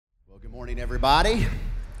Good morning, everybody.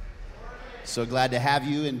 So glad to have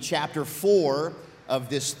you in chapter 4 of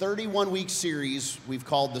this 31-week series we've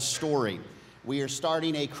called The Story. We are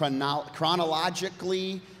starting a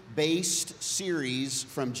chronologically based series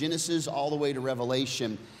from Genesis all the way to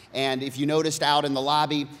Revelation. And if you noticed out in the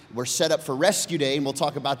lobby, we're set up for Rescue Day, and we'll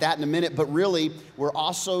talk about that in a minute. But really, we're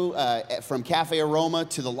also from Cafe Aroma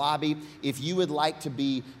to the lobby. If you would like to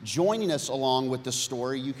be joining us along with the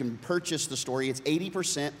story, you can purchase the story. It's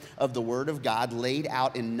 80% of the Word of God laid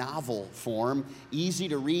out in novel form. Easy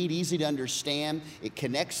to read, easy to understand. It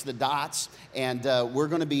connects the dots. And we're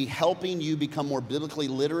going to be helping you become more biblically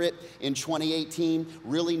literate in 2018.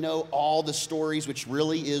 Really know all the stories, which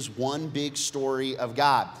really is one big story of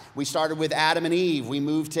God. We started with Adam and Eve. We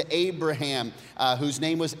moved to Abraham, whose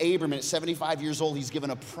name was Abram. And at 75 years old, he's given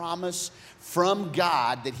a promise from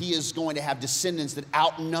God that he is going to have descendants that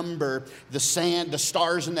outnumber the sand, the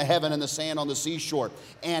stars in the heaven and the sand on the seashore.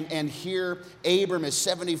 And here, Abram is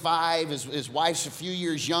 75. His wife's a few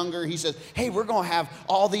years younger. He says, hey, we're going to have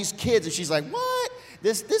all these kids. And she's like, what?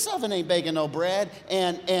 This oven ain't baking no bread.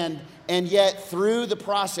 And yet, through the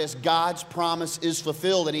process, God's promise is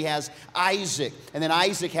fulfilled, and he has Isaac. And then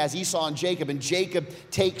Isaac has Esau and Jacob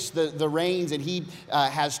takes the reins, and he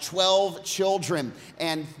has 12 children.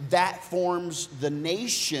 And that forms the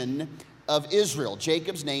nation of Israel.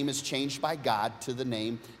 Jacob's name is changed by God to the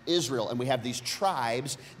name Israel. And we have these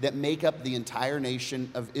tribes that make up the entire nation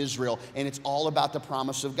of Israel. And it's all about the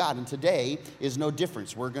promise of God. And today is no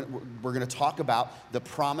difference. We're going to talk about the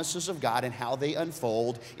promises of God and how they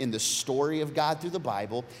unfold in the story of God through the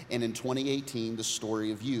Bible. And in 2018, the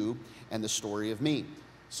story of you and the story of me.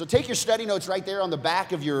 So take your study notes right there on the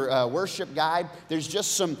back of your worship guide. There's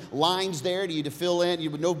just some lines there to you to fill in. You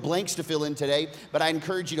have no blanks to fill in today, but I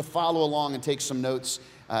encourage you to follow along and take some notes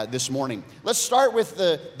this morning. Let's start with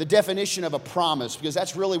the definition of a promise, because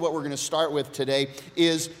that's really what we're going to start with today,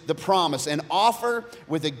 is the promise. An offer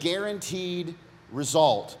with a guaranteed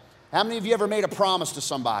result. How many of you ever made a promise to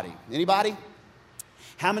somebody? Anybody?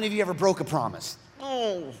 How many of you ever broke a promise?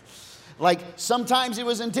 Oh. Like, sometimes it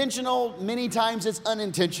was intentional, many times it's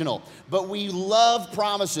unintentional. But we love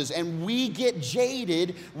promises, and we get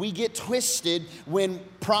jaded, we get twisted when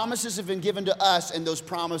promises have been given to us and those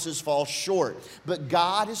promises fall short. But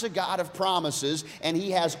God is a God of promises, and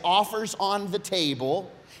he has offers on the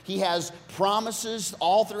table. He has promises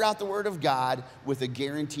all throughout the Word of God with a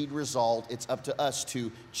guaranteed result. It's up to us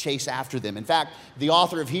to chase after them. In fact, the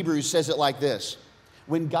author of Hebrews says it like this.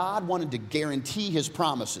 When God wanted to guarantee his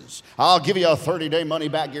promises, I'll give you a 30-day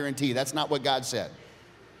money-back guarantee. That's not what God said.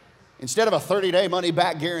 Instead of a 30-day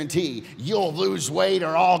money-back guarantee, you'll lose weight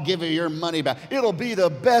or I'll give you your money back. It'll be the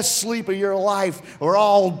best sleep of your life, or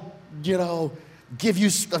I'll, give you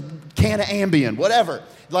a can of Ambien, whatever.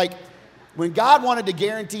 Like, when God wanted to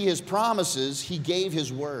guarantee his promises, he gave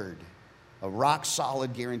his word, a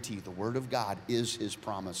rock-solid guarantee. The word of God is his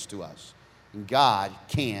promise to us. And God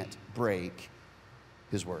can't break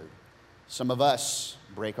his word. Some of us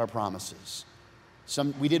break our promises.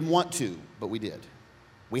 We didn't want to, but we did.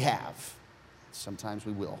 We have. Sometimes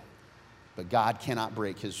we will. But God cannot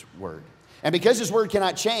break his word. And because his word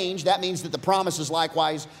cannot change, that means that the promise is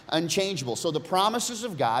likewise unchangeable. So the promises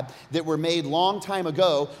of God that were made long time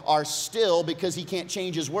ago are still, because he can't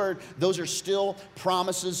change his word, those are still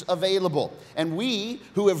promises available. And we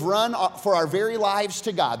who have run for our very lives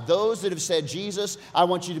to God, those that have said, Jesus, I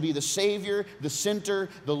want you to be the Savior, the center,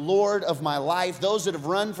 the Lord of my life, those that have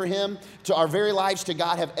run for him to our very lives to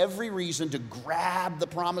God have every reason to grab the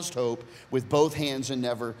promised hope with both hands and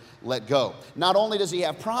never let go. Not only does he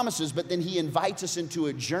have promises, but then he invites us into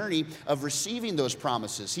a journey of receiving those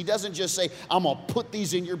promises. He doesn't just say, I'm going to put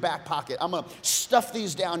these in your back pocket. I'm going to stuff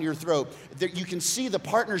these down your throat. You can see the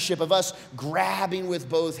partnership of us grabbing with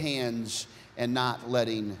both hands and not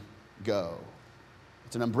letting go.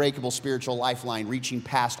 It's an unbreakable spiritual lifeline reaching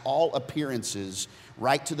past all appearances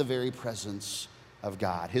right to the very presence of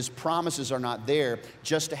God. His promises are not there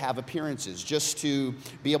just to have appearances, just to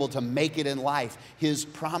be able to make it in life. His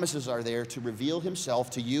promises are there to reveal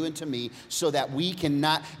himself to you and to me so that we can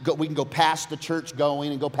go past the church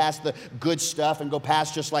going and go past the good stuff and go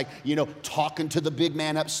past just like, talking to the big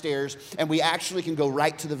man upstairs. And we actually can go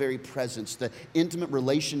right to the very presence, the intimate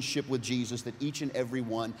relationship with Jesus that each and every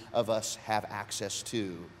one of us have access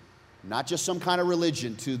to. Not just some kind of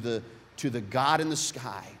religion to the God in the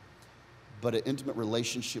sky, but an intimate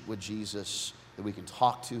relationship with Jesus that we can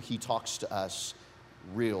talk to. He talks to us,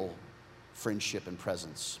 real friendship and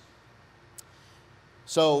presence.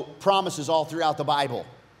 So promises all throughout the Bible.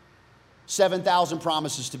 7,000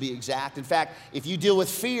 promises to be exact. In fact, if you deal with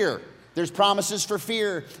fear, There's promises for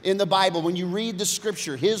fear in the Bible. When you read the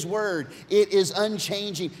scripture, his word, it is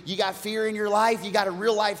unchanging. You got fear in your life, you got a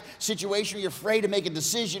real life situation, you're afraid to make a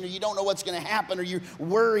decision, or you don't know what's going to happen, or you're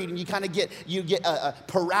worried, and you kind of get a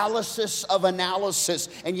paralysis of analysis,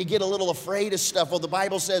 and you get a little afraid of stuff. Well, the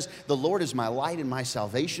Bible says, the Lord is my light and my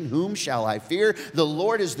salvation. Whom shall I fear? The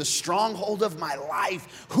Lord is the stronghold of my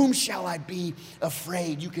life. Whom shall I be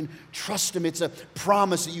afraid? You can trust him. It's a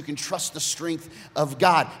promise that you can trust the strength of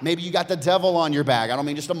God. Maybe you got the devil on your back. I don't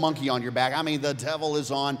mean just a monkey on your back. I mean the devil is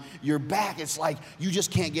on your back. It's like you just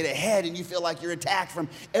can't get ahead, and you feel like you're attacked from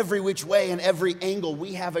every which way and every angle.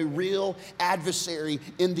 We have a real adversary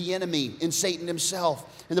in the enemy, in Satan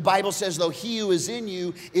himself. And the Bible says, though he who is in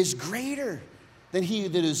you is greater than he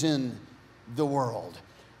that is in the world.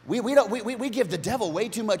 We give the devil way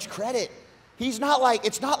too much credit. It's not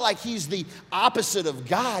like he's the opposite of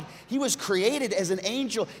God. He was created as an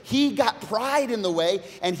angel. He got pride in the way,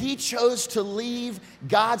 and he chose to leave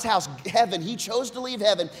God's house, heaven. He chose to leave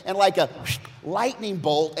heaven, and like a lightning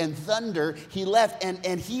bolt and thunder, he left.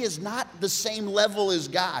 And he is not the same level as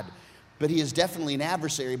God, but he is definitely an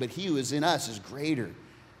adversary. But he who is in us is greater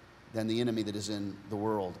than the enemy that is in the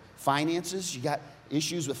world. Finances, you got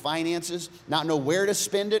issues with finances, not know where to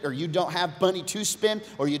spend it, or you don't have money to spend,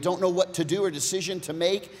 or you don't know what to do or decision to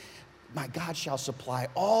make. My God shall supply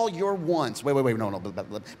all your wants. Wait, no.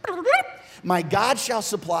 My God shall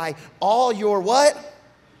supply all your what?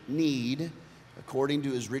 Need, according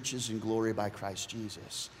to his riches and glory by Christ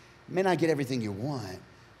Jesus. You may not get everything you want,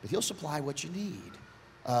 but he'll supply what you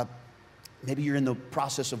need. Maybe you're in the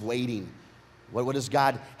process of waiting. How does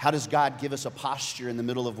God give us a posture in the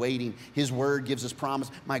middle of waiting? His word gives us promise.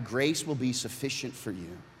 My grace will be sufficient for you,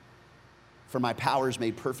 for my power is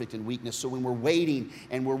made perfect in weakness. So when we're waiting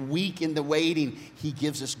and we're weak in the waiting, he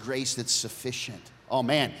gives us grace that's sufficient. Oh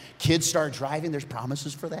man, kids start driving, there's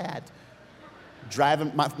promises for that.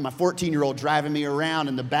 Driving my 14-year-old driving me around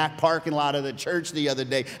in the back parking lot of the church the other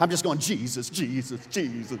day. I'm just going, Jesus, Jesus,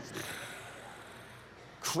 Jesus.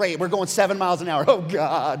 Great, we're going 7 miles an hour. Oh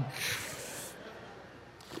God.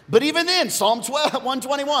 But even then, Psalm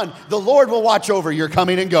 121, the Lord will watch over your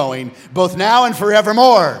coming and going, both now and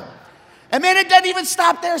forevermore. And man, it doesn't even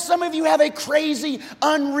stop there. Some of you have a crazy,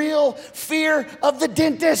 unreal fear of the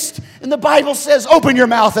dentist. And the Bible says, open your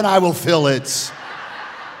mouth and I will fill it.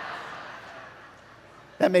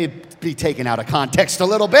 That may be taken out of context a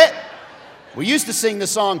little bit. We used to sing the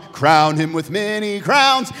song, crown him with many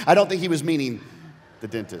crowns. I don't think he was meaning the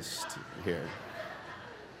dentist here.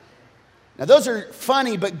 Now, those are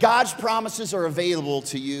funny, but God's promises are available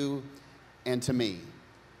to you and to me.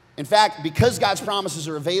 In fact, because God's promises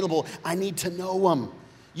are available, I need to know them.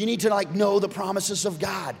 You need to know the promises of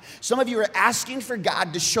God. Some of you are asking for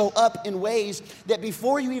God to show up in ways that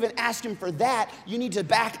before you even ask him for that, you need to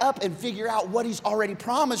back up and figure out what he's already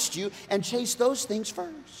promised you and chase those things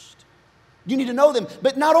first. You need to know them.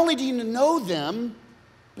 But not only do you need to know them,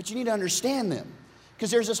 but you need to understand them. Because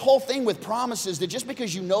there's this whole thing with promises that just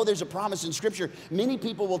because you know there's a promise in Scripture, many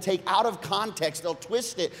people will take out of context. They'll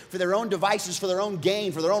twist it for their own devices, for their own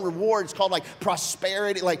gain, for their own reward. It's called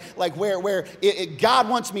prosperity, where God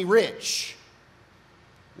wants me rich.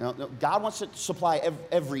 No, God wants to supply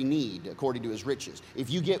every need according to his riches.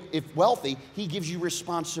 If wealthy, he gives you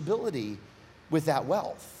responsibility with that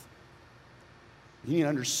wealth. You need to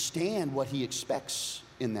understand what he expects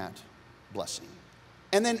in that blessing.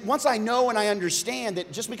 And then once I know and I understand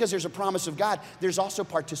that just because there's a promise of God, there's also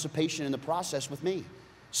participation in the process with me.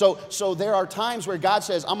 So there are times where God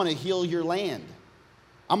says, I'm going to heal your land.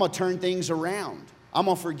 I'm going to turn things around. I'm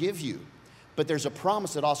going to forgive you. But there's a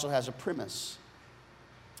promise that also has a premise.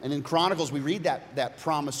 And in Chronicles, we read that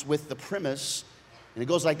promise with the premise. And it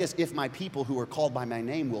goes like this: if my people who are called by my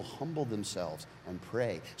name will humble themselves and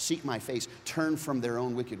pray, seek my face, turn from their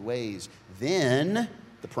own wicked ways, then...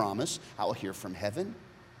 the promise, I will hear from heaven,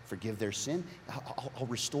 forgive their sin, I'll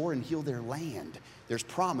restore and heal their land. There's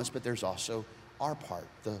promise, but there's also our part,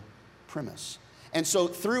 the premise. And so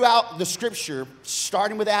throughout the scripture,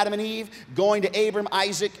 starting with Adam and Eve, going to Abram,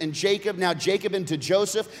 Isaac, and Jacob, now Jacob into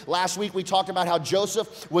Joseph. Last week we talked about how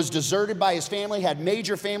Joseph was deserted by his family, had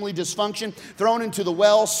major family dysfunction, thrown into the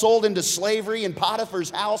well, sold into slavery in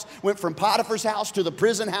Potiphar's house, went from Potiphar's house to the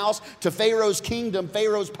prison house to Pharaoh's kingdom,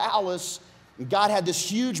 Pharaoh's palace. God had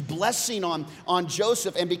this huge blessing on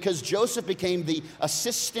Joseph, and because Joseph became the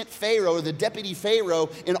assistant Pharaoh, or the deputy Pharaoh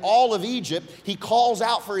in all of Egypt, he calls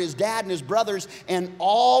out for his dad and his brothers, and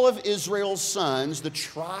all of Israel's sons, the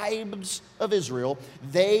tribes of Israel,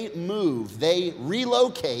 they move, they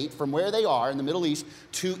relocate from where they are in the Middle East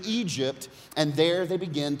to Egypt, and there they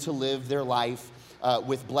begin to live their life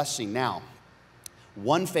with blessing. Now,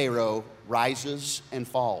 One Pharaoh rises and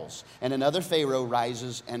falls, and another Pharaoh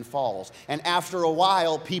rises and falls. And after a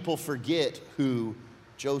while, people forget who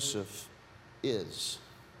Joseph is.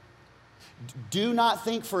 Do not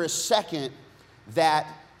think for a second that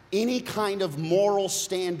any kind of moral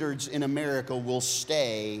standards in America will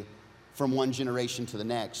stay from one generation to the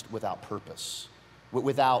next without purpose,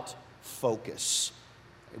 without focus.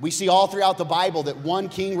 We see all throughout the Bible that one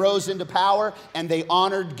king rose into power and they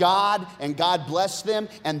honored God and God blessed them,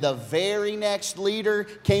 and the very next leader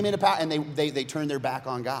came into power and they turned their back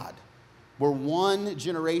on God. We're one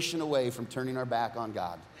generation away from turning our back on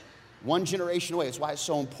God. One generation away. That's why it's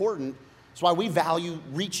so important. That's why we value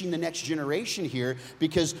reaching the next generation here,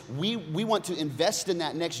 because we want to invest in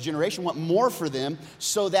that next generation, want more for them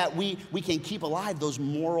so that we can keep alive those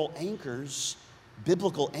moral anchors,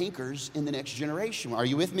 biblical anchors in the next generation. Are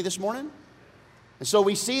you with me this morning? And so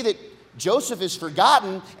we see that Joseph is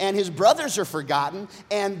forgotten and his brothers are forgotten,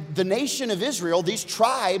 and the nation of Israel, these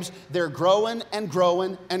tribes, they're growing and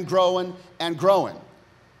growing and growing and growing.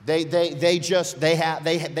 They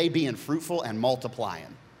being fruitful and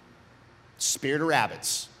multiplying. Spirit of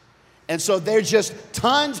rabbits. And so there's just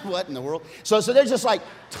tons, what in the world? So there's just like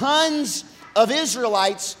tons of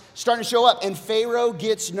Israelites starting to show up, and Pharaoh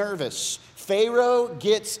gets nervous. Pharaoh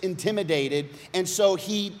gets intimidated, and so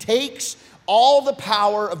he takes all the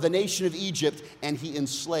power of the nation of Egypt and he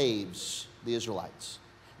enslaves the Israelites.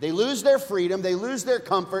 They lose their freedom, they lose their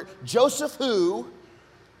comfort. Joseph who?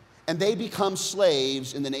 And they become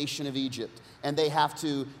slaves in the nation of Egypt. And they have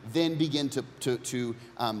to then begin to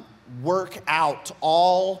work out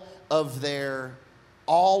all of their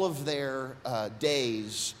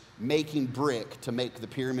days making brick to make the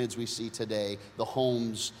pyramids we see today, the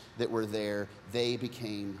homes that were there. They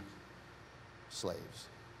became slaves.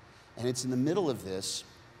 And it's in the middle of this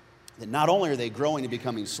that not only are they growing and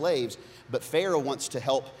becoming slaves, but Pharaoh wants to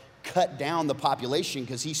help cut down the population,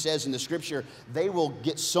 because he says in the scripture, they will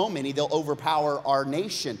get so many, they'll overpower our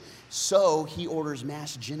nation. So he orders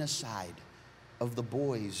mass genocide of the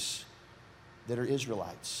boys that are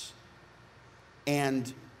Israelites.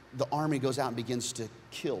 And the army goes out and begins to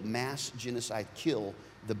kill, mass genocide, kill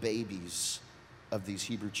the babies of these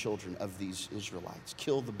Hebrew children, of these Israelites,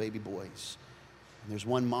 kill the baby boys. And there's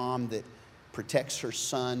one mom that protects her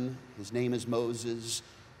son. His name is Moses.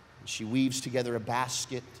 She weaves together a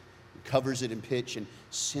basket, covers it in pitch, and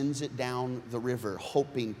sends it down the river,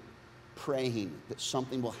 hoping, praying that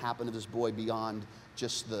something will happen to this boy beyond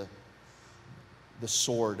just the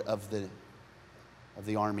sword of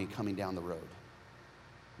the army coming down the road.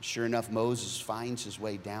 And sure enough, Moses finds his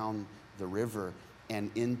way down the river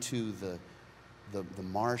and into the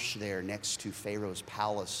marsh there next to Pharaoh's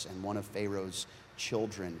palace, and one of Pharaoh's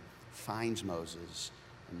children finds Moses,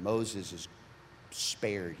 and Moses is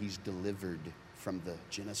spared. He's delivered from the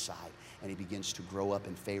genocide, and he begins to grow up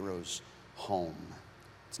in Pharaoh's home.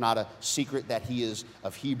 It's not a secret that he is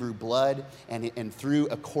of Hebrew blood, and through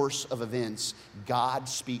a course of events, God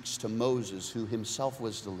speaks to Moses, who himself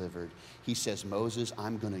was delivered. He says, Moses,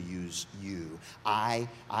 I'm going to use you. I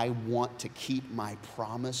want to keep my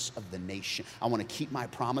promise of the nation. I want to keep my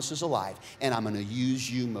promises alive, and I'm going to use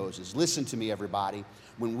you, Moses. Listen to me, everybody.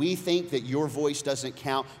 When we think that your voice doesn't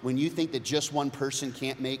count, when you think that just one person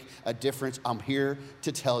can't make a difference, I'm here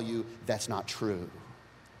to tell you that's not true.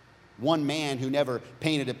 One man who never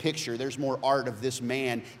painted a picture, there's more art of this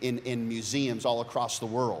man in museums all across the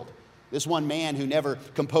world. This one man who never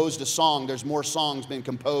composed a song, there's more songs been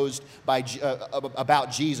composed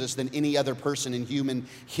about Jesus than any other person in human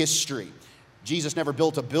history. Jesus never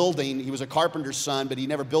built a building. He was a carpenter's son, but he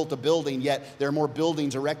never built a building, yet there are more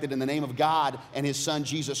buildings erected in the name of God and his son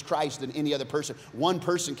Jesus Christ than any other person. One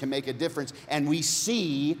person can make a difference, and we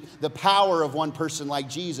see the power of one person like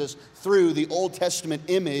Jesus through the Old Testament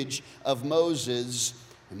image of Moses.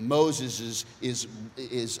 And Moses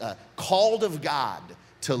is called of God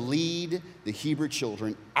to lead the Hebrew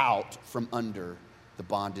children out from under the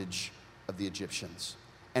bondage of the Egyptians.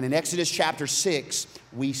 And in Exodus chapter 6,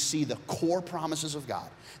 we see the core promises of God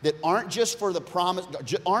that aren't just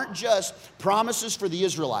promises for the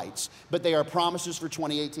Israelites, but they are promises for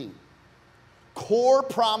 2018. Core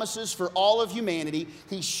promises for all of humanity.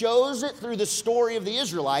 He shows it through the story of the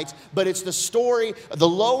Israelites, but it's the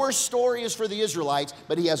lower story is for the Israelites,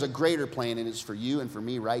 but he has a greater plan, and it's for you and for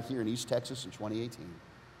me right here in East Texas in 2018.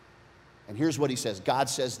 And here's what he says. God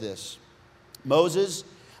says this, Moses,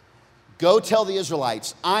 go tell the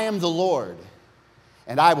Israelites, I am the Lord,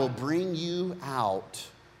 and I will bring you out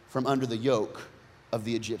from under the yoke of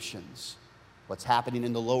the Egyptians. What's happening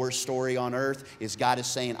in the lower story on earth is God is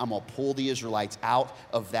saying, I'm going to pull the Israelites out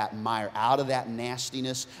of that mire, out of that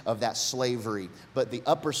nastiness, of that slavery. But the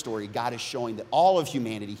upper story, God is showing that all of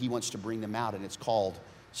humanity, he wants to bring them out, and it's called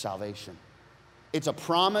salvation. It's a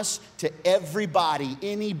promise to everybody,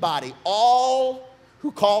 anybody, all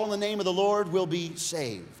who call on the name of the Lord will be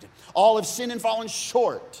saved. All have sinned and fallen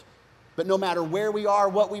short. But no matter where we are,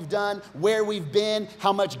 what we've done, where we've been,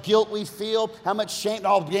 how much guilt we feel, how much shame,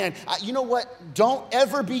 oh man, you know what? Don't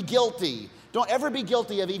ever be guilty. Don't ever be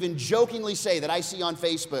guilty of even jokingly say that I see on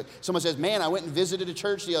Facebook. Someone says, man, I went and visited a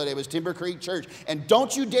church the other day. It was Timber Creek Church. And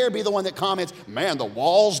don't you dare be the one that comments, man, the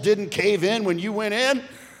walls didn't cave in when you went in.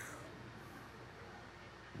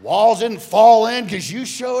 Walls didn't fall in because you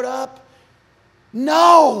showed up.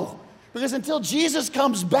 No, because until Jesus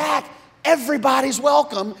comes back, everybody's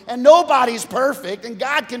welcome, and nobody's perfect, and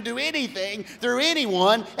God can do anything through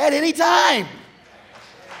anyone at any time.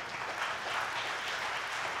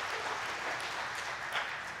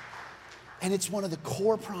 And it's one of the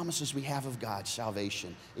core promises we have of God,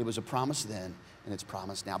 salvation. It was a promise then, and it's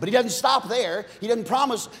promised now. But he doesn't stop there. He doesn't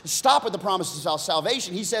stop at the promises of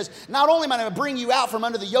salvation. He says, not only am I going to bring you out from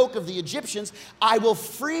under the yoke of the Egyptians, I will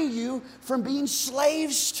free you from being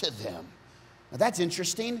slaves to them. Now that's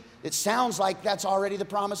interesting. It sounds like that's already the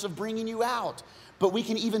promise of bringing you out. But we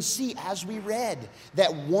can even see, as we read,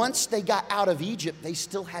 that once they got out of Egypt, they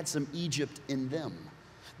still had some Egypt in them.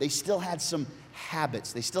 They still had some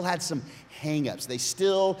habits. They still had some hang-ups. They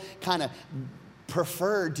still kind of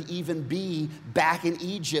preferred to even be back in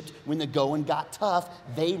Egypt when the going got tough.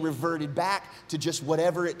 They reverted back to just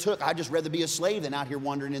whatever it took. I'd just rather be a slave than out here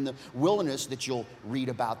wandering in the wilderness that you'll read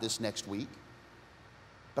about this next week.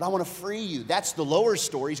 But I want to free you. That's the lower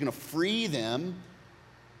story. He's going to free them.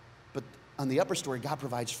 But on the upper story, God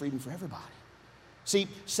provides freedom for everybody. See,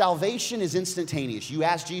 salvation is instantaneous. You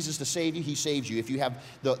ask Jesus to save you, he saves you. If you have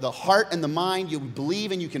the heart and the mind, you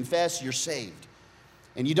believe and you confess, you're saved.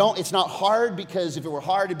 And it's not hard, because if it were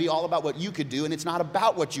hard, it'd be all about what you could do, and it's not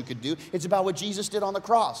about what you could do. It's about what Jesus did on the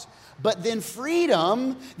cross. But then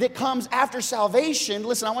freedom that comes after salvation,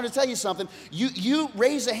 listen, I want to tell you something. You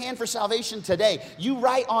raise a hand for salvation today. You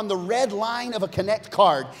write on the red line of a Connect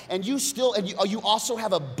card, and you also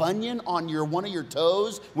have a bunion on one of your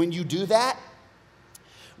toes when you do that.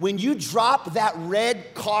 When you drop that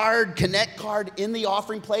red card, Connect card, in the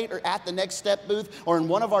offering plate or at the Next Step booth or in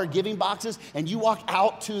one of our giving boxes, and you walk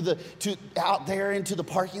out out there into the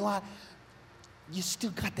parking lot, you still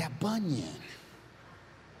got that bunion.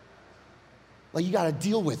 Like, you got to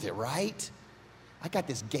deal with it, right? I got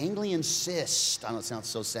this ganglion cyst. I know it sounds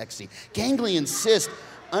so sexy. Ganglion cyst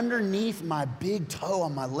underneath my big toe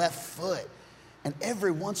on my left foot. And every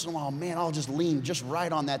once in a while, man, I'll just lean just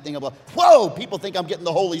right on that thing. I'm like, whoa, people think I'm getting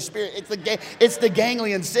the Holy Spirit. It's the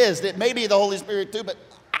ganglion cyst. It may be the Holy Spirit too, but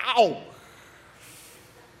ow.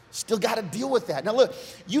 Still got to deal with that. Now look,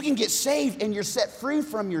 you can get saved and you're set free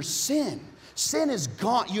from your sin. Sin is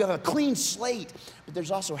gone. You have a clean slate. But there's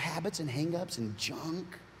also habits and hang-ups and junk.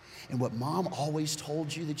 And what mom always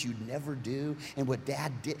told you that you'd never do. And what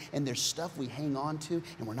dad did. And there's stuff we hang on to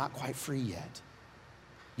and we're not quite free yet.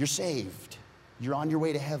 You're saved. You're on your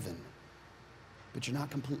way to heaven, but you're not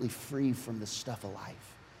completely free from the stuff of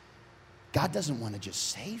life. God doesn't want to just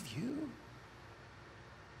save you.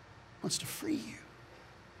 He wants to free you.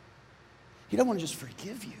 He doesn't want to just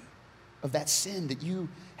forgive you of that sin that you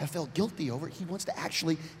have felt guilty over. He wants to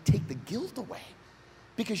actually take the guilt away,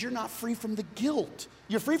 because you're not free from the guilt.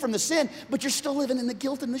 You're free from the sin, but you're still living in the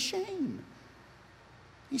guilt and the shame.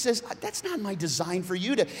 He says, that's not my design for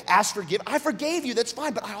you to ask forgive. I forgave you, that's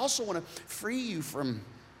fine, but I also want to free you from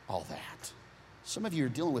all that. Some of you are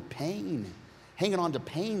dealing with pain, hanging on to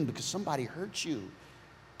pain because somebody hurt you.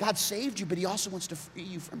 God saved you, but he also wants to free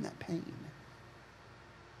you from that pain.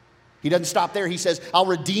 He doesn't stop there. He says, I'll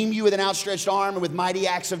redeem you with an outstretched arm and with mighty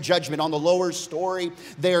acts of judgment. On the lower story,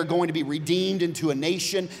 they are going to be redeemed into a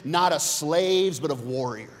nation, not of slaves, but of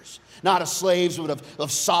warriors. Not of slaves, but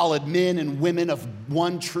of solid men and women of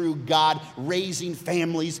one true God, raising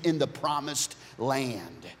families in the promised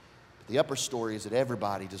land. But the upper story is that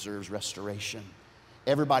everybody deserves restoration.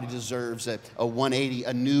 Everybody deserves a 180,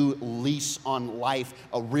 a new lease on life,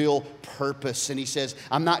 a real purpose. And he says,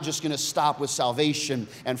 I'm not just going to stop with salvation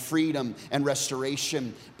and freedom and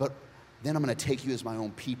restoration, but then I'm going to take you as my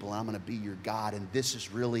own people, and I'm going to be your God. And this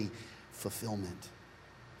is really fulfillment.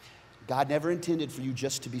 God never intended for you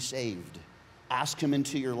just to be saved. Ask him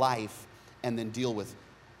into your life and then deal with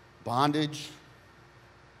bondage,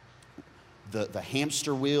 the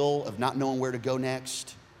hamster wheel of not knowing where to go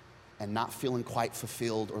next, and not feeling quite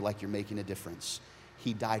fulfilled or like you're making a difference.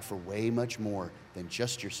 He died for way much more than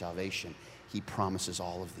just your salvation. he promises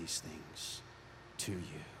all of these things to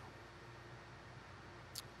you.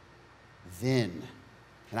 Then,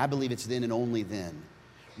 and I believe it's then and only then,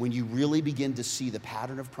 when you really begin to see the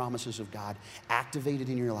pattern of promises of God activated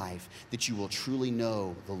in your life, that you will truly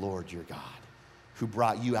know the Lord your God, who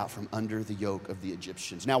brought you out from under the yoke of the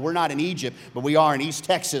Egyptians. Now, we're not in Egypt, but we are in East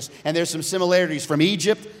Texas, and there's some similarities from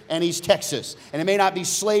Egypt and East Texas. And it may not be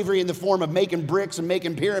slavery in the form of making bricks and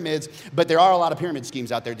making pyramids, but there are a lot of pyramid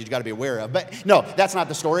schemes out there that you got to be aware of. But no, that's not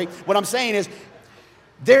the story. What I'm saying is,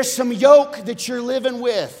 there's some yoke that you're living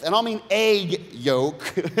with. And I don't mean egg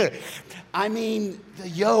yolk. I mean the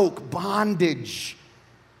yoke, bondage.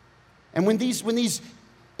 And when these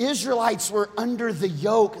Israelites were under the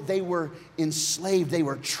yoke, they were enslaved. They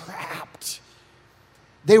were trapped.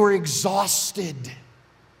 They were exhausted.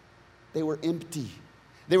 They were empty.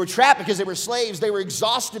 They were trapped because they were slaves. They were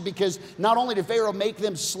exhausted because not only did Pharaoh make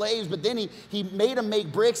them slaves, but then he made them make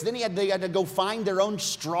bricks. Then they had to go find their own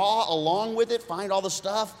straw along with it, find all the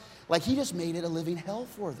stuff. Like, he just made it a living hell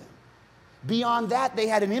for them. Beyond that, they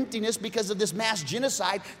had an emptiness because of this mass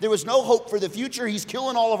genocide. There was no hope for the future. He's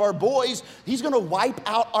killing all of our boys. He's going to wipe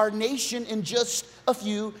out our nation in just a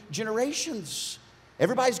few generations.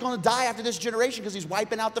 Everybody's going to die after this generation because he's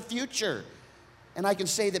wiping out the future. And I can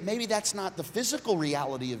say that maybe that's not the physical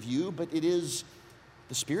reality of you, but it is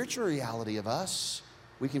the spiritual reality of us.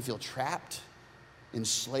 We can feel trapped,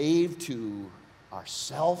 enslaved to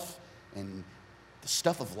ourself and the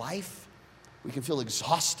stuff of life. We can feel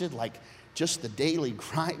exhausted, like just the daily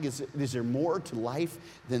grind. Is there more to life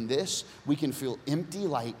than this? We can feel empty,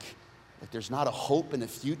 like there's not a hope in the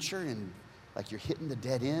future, and like you're hitting the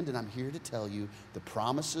dead end. And I'm here to tell you the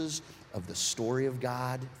promises of the story of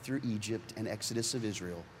God through Egypt and Exodus of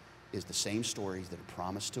Israel is the same stories that are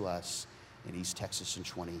promised to us in East Texas in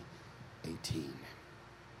 2018.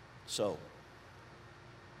 So,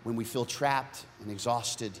 when we feel trapped and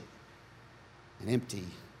exhausted and empty,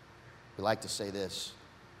 we like to say this: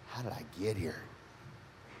 how did I get here?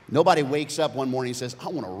 Nobody wakes up one morning and says, I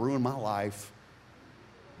want to ruin my life.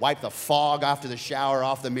 Wipe the fog off the shower,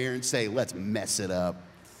 off the mirror, and say, let's mess it up.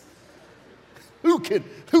 Who can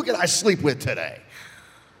I sleep with today?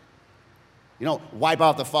 You know, wipe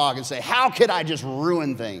off the fog and say, how could I just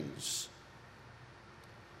ruin things?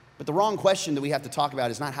 But the wrong question that we have to talk about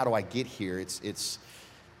is not how do I get here, it's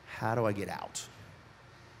how do I get out?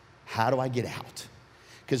 How do I get out?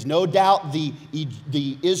 Because no doubt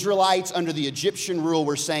the Israelites under the Egyptian rule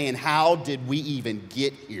were saying, how did we even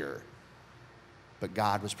get here? But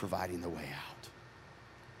God was providing the way out.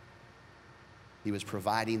 He was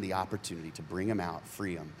providing the opportunity to bring them out,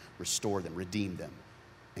 free them, restore them, redeem them,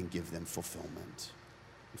 and give them fulfillment.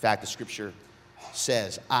 In fact, the scripture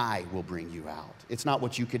says, I will bring you out. It's not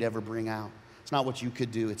what you could ever bring out. It's not what you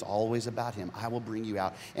could do. It's always about him. I will bring you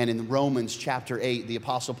out. And in Romans chapter 8, the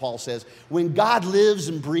Apostle Paul says, when God lives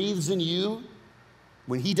and breathes in you,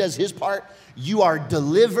 when he does his part, you are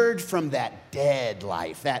delivered from that dead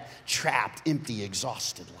life, that trapped, empty,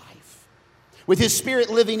 exhausted life. With his spirit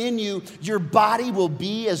living in you, your body will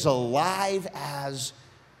be as alive as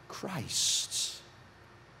Christ's.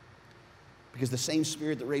 Because the same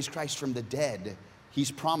spirit that raised Christ from the dead,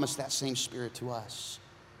 he's promised that same spirit to us.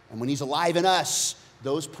 And when he's alive in us,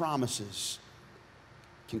 those promises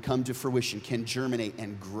can come to fruition, can germinate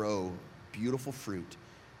and grow beautiful fruit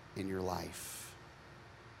in your life.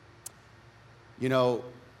 You know,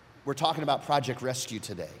 we're talking about Project Rescue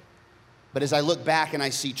today. But as I look back and I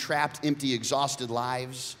see trapped, empty, exhausted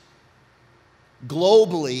lives,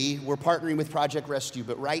 globally, we're partnering with Project Rescue.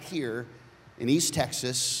 But right here in East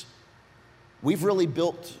Texas, we've really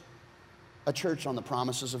built a church on the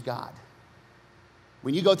promises of God.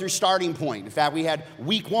 When you go through Starting Point, in fact, we had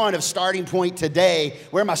week 1 of Starting Point today.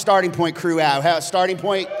 Where my Starting Point crew at? Starting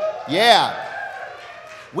Point? Yeah.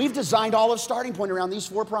 We've designed all of Starting Point around these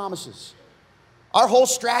 4 promises. Our whole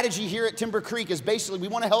strategy here at Timber Creek is basically we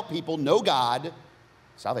want to help people know God,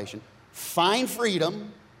 salvation, find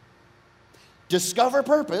freedom, discover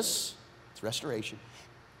purpose, it's restoration,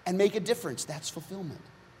 and make a difference, that's fulfillment.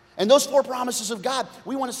 And those 4 promises of God,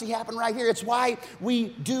 we want to see happen right here. It's why we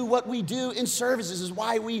do what we do in services. It's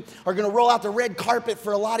why we are going to roll out the red carpet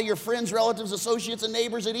for a lot of your friends, relatives, associates, and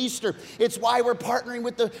neighbors at Easter. It's why we're partnering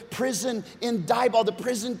with the prison in Diboll, the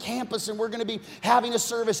prison campus, and we're going to be having a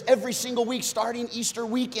service every single week starting Easter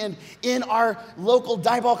weekend in our local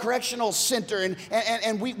Diboll Correctional Center.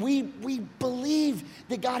 And we believe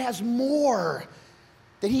that God has more.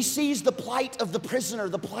 That he sees the plight of the prisoner,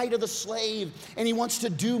 the plight of the slave, and he wants to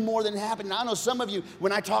do more than happen. Now, I know some of you,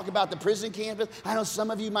 when I talk about the prison campus, I know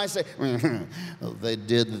some of you might say, they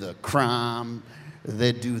did the crime,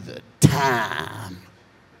 they do the time.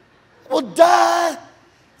 Well, Well, duh.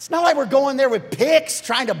 It's not like we're going there with picks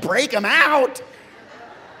trying to break them out.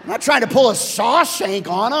 I'm not trying to pull a Shawshank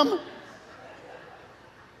on them.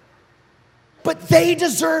 But they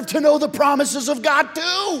deserve to know the promises of God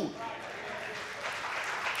too.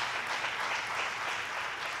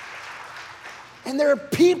 And there are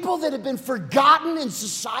people that have been forgotten in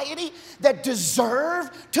society that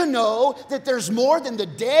deserve to know that there's more than the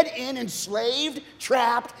dead end, enslaved,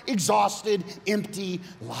 trapped, exhausted, empty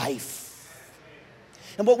life.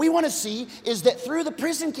 And what we want to see is that through the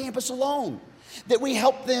prison campus alone, that we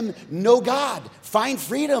help them know God, find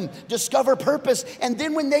freedom, discover purpose, and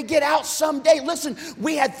then when they get out someday, listen,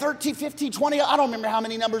 we had 13, 15, 20, I don't remember how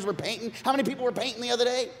many numbers we're painting, how many people were painting the other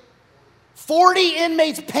day? 40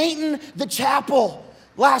 inmates painting the chapel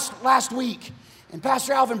last week. And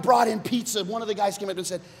Pastor Alvin brought in pizza. One of the guys came up and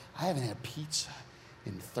said, I haven't had pizza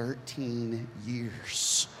in 13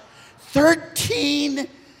 years. 13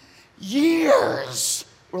 years.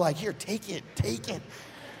 We're like, here, take it.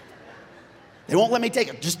 They won't let me take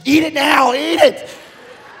it. Just eat it now, eat it.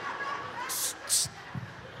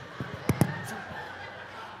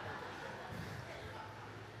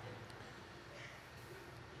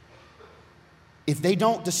 If they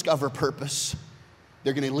don't discover purpose,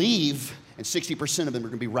 they're going to leave, and 60% of them are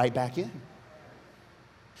going to be right back in.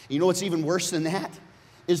 You know what's even worse than that?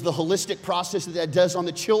 Is the holistic process that does on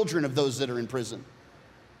the children of those that are in prison.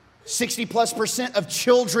 60+% of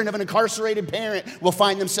children of an incarcerated parent will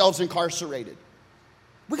find themselves incarcerated.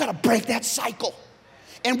 We got to break that cycle.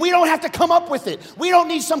 And we don't have to come up with it. We don't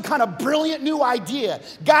need some kind of brilliant new idea.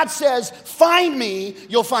 God says, find me,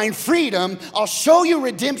 you'll find freedom, I'll show you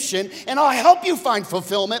redemption, and I'll help you find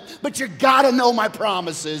fulfillment, but you gotta know my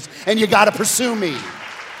promises, and you gotta pursue me.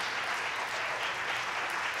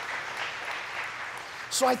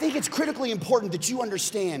 So I think it's critically important that you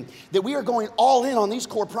understand that we are going all in on these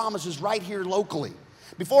core promises right here locally.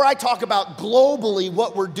 Before I talk about globally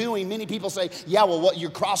what we're doing, many people say, yeah, well, what, you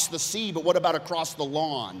cross the sea, but what about across the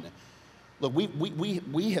lawn? Look,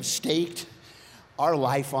 we have staked our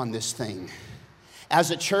life on this thing.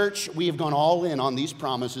 As a church, we have gone all in on these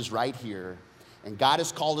promises right here. And God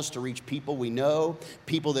has called us to reach people we know,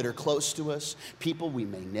 people that are close to us, people we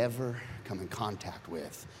may never come in contact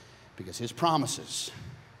with, because His promises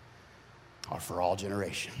are for all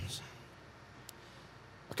generations.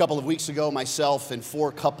 A couple of weeks ago, myself and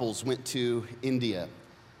 4 couples went to India,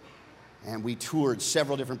 and we toured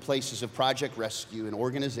several different places of Project Rescue, an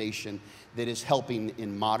organization that is helping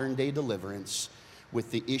in modern day deliverance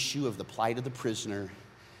with the issue of the plight of the prisoner.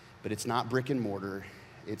 But it's not brick and mortar,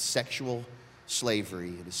 it's sexual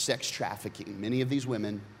slavery, it is sex trafficking. Many of these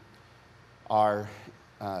women are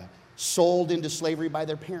sold into slavery by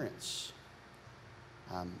their parents.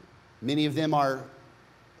 Many of them are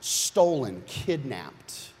stolen,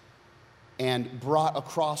 kidnapped, and brought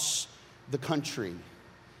across the country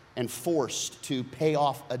and forced to pay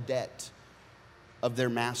off a debt of their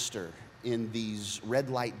master in these red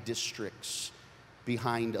light districts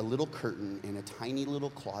behind a little curtain in a tiny little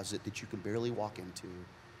closet that you can barely walk into.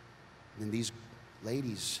 And these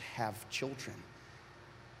ladies have children,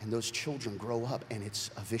 and those children grow up, and it's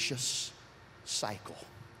a vicious cycle.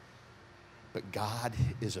 But God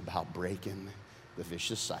is about breaking the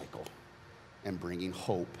vicious cycle and bringing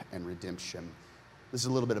hope and redemption. This is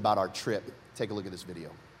a little bit about our trip. Take a look at this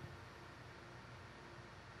video.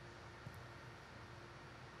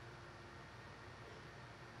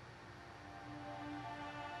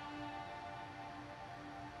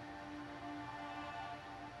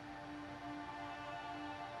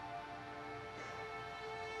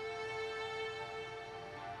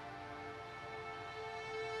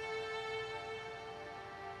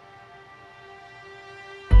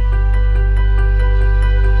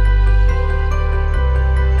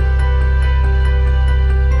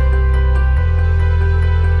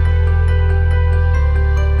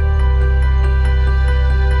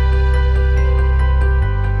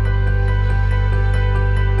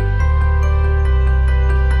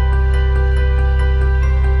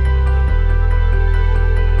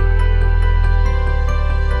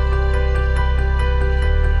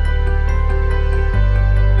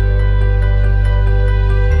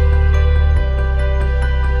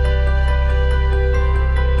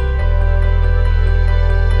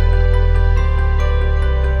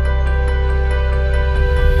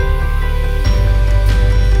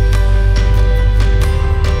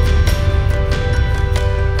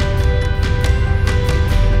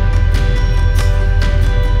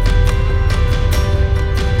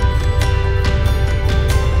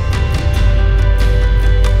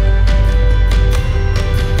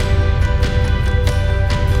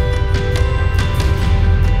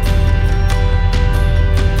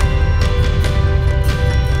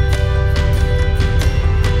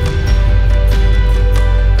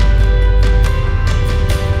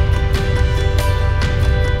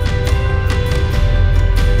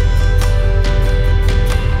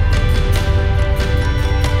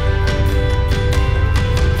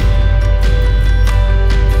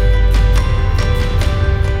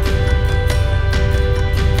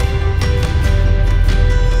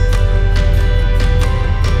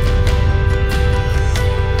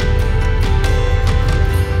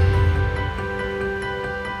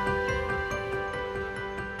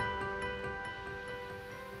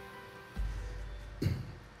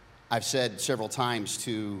 I've said several times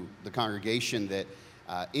to the congregation that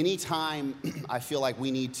anytime I feel like we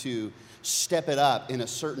need to step it up in a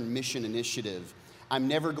certain mission initiative, I'm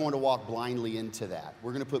never going to walk blindly into that.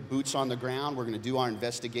 We're going to put boots on the ground. We're going to do our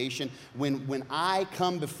investigation. When I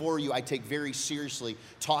come before you, I take very seriously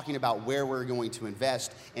talking about where we're going to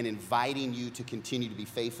invest and inviting you to continue to be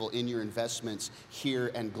faithful in your investments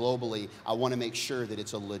here and globally. I want to make sure that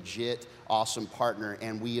it's a legit, awesome partner,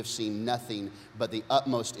 and we have seen nothing but the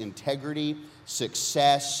utmost integrity,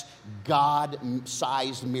 success,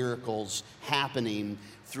 God-sized miracles happening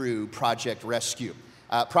through Project Rescue.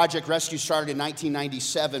 Project Rescue started in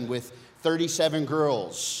 1997 with 37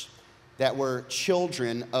 girls that were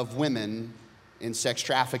children of women in sex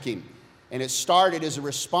trafficking. And it started as a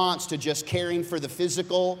response to just caring for the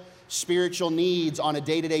physical, spiritual needs on a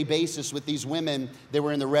day-to-day basis with these women that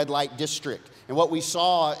were in the red light district. And what we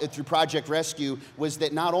saw through Project Rescue was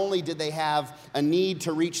that not only did they have a need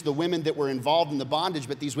to reach the women that were involved in the bondage,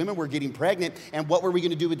 but these women were getting pregnant. And what were we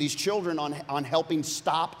going to do with these children on helping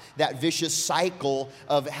stop that vicious cycle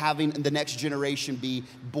of having the next generation be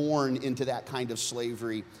born into that kind of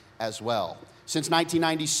slavery as well? Since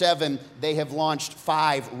 1997, they have launched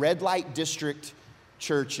 5 red light district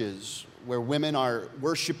churches where women are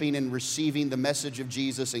worshiping and receiving the message of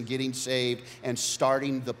Jesus and getting saved and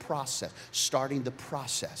starting the process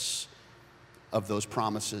of those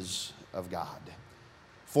promises of God.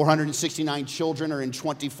 469 children are in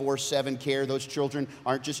 24/7 care. Those children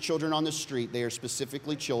aren't just children on the street. They are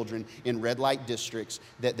specifically children in red light districts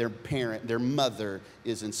that their mother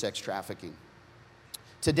is in sex trafficking.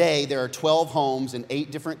 Today, there are 12 homes in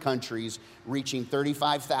 8 different countries reaching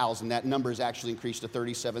 35,000. That number has actually increased to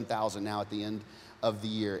 37,000 now at the end of the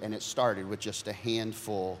year. And it started with just a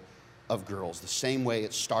handful of girls, the same way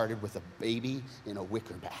it started with a baby in a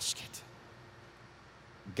wicker basket.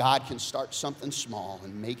 God can start something small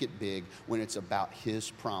and make it big when it's about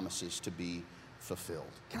His promises to be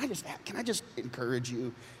fulfilled. Can I just encourage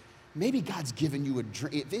you? Maybe God's given you a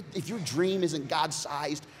dream. If your dream isn't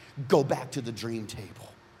God-sized, go back to the dream table.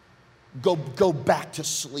 Go back to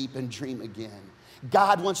sleep and dream again.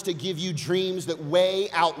 God wants to give you dreams that way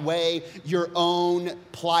outweigh your own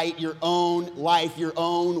plight, your own life, your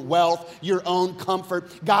own wealth, your own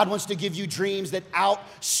comfort. God wants to give you dreams that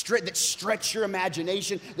stretch your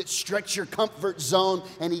imagination, that stretch your comfort zone.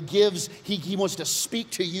 And He wants to speak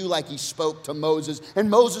to you like He spoke to Moses. And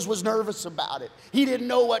Moses was nervous about it. He didn't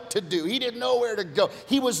know what to do. He didn't know where to go.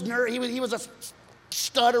 He was a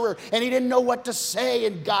stutterer, and he didn't know what to say,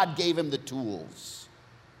 and God gave him the tools.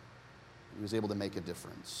 He was able to make a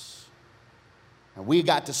difference. And we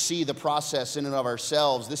got to see the process in and of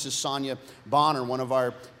ourselves. This is Sonia Bonner, one of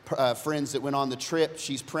our friends that went on the trip.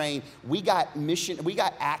 She's praying. We got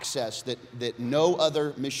access that no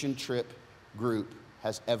other mission trip group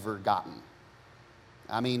has ever gotten.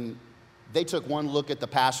 I mean, they took one look at the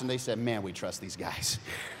pastor and they said, man, we trust these guys.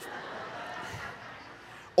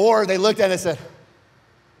 Or they looked at it and said,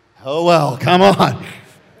 oh, well, come on.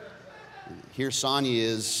 Here Sonia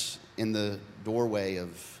is in the doorway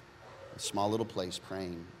of a small little place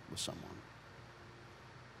praying with someone.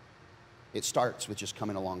 It starts with just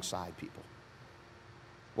coming alongside people.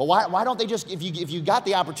 Well, why don't they just, if you got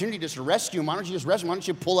the opportunity just to rescue them, why don't you just rescue them? Why don't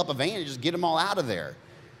you pull up a van and just get them all out of there?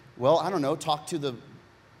 Well, I don't know, talk to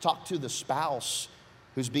the spouse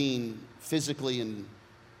who's being physically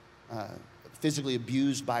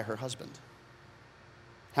abused by her husband.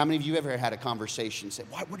 How many of you ever had a conversation and said,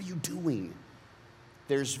 what are you doing?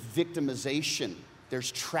 There's victimization.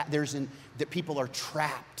 That people are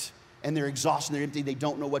trapped and they're exhausted, they're empty, they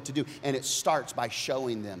don't know what to do. And it starts by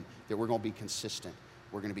showing them that we're going to be consistent.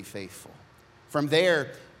 We're going to be faithful. From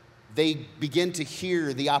there, they begin to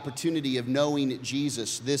hear the opportunity of knowing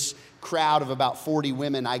Jesus. This crowd of about 40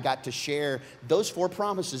 women, I got to share those 4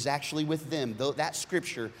 promises actually with them, that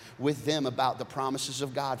scripture with them about the promises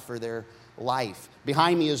of God for their life.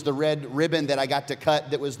 Behind me is the red ribbon that I got to cut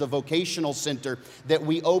that was the vocational center that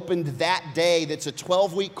we opened that day. That's a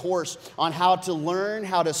 12-week course on how to learn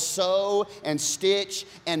how to sew and stitch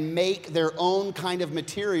and make their own kind of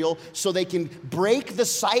material so they can break the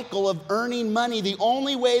cycle of earning money the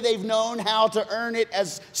only way they've known how to earn it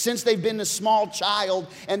since they've been a small child,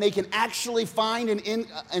 and they can actually find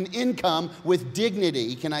an income with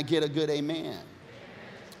dignity. Can I get a good amen?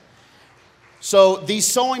 So these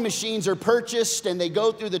sewing machines are purchased and they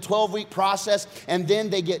go through the 12-week process, and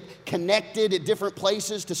then they get connected at different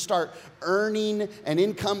places to start earning an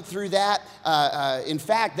income through that. In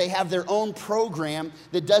fact, they have their own program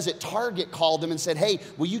that does it. Target called them and said, hey,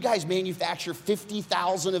 will you guys manufacture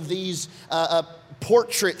 50,000 of these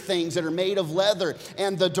portrait things that are made of leather.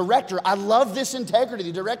 And the director, I love this integrity.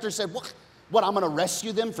 The director said, what, I'm going to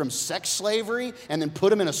rescue them from sex slavery and then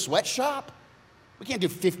put them in a sweatshop? We can't do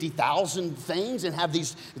 50,000 things and have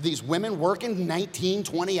these women working 19,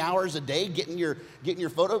 20 hours a day getting your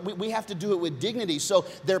photo. We have to do it with dignity. So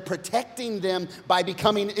they're protecting them by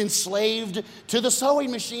becoming enslaved to the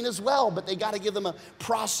sewing machine as well. But they got to give them a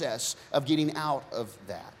process of getting out of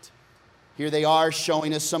that. Here they are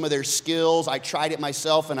showing us some of their skills. I tried it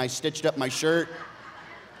myself and I stitched up my shirt.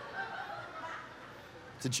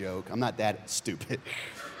 It's a joke. I'm not that stupid.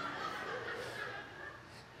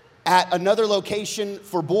 At another location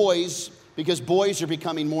for boys, because boys are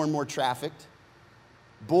becoming more and more trafficked.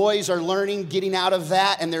 Boys are learning, getting out of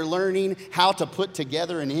that, and they're learning how to put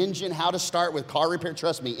together an engine, how to start with car repair.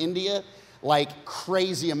 Trust me, India, like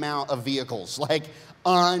crazy amount of vehicles, like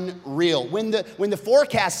unreal. When the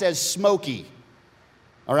forecast says smoky,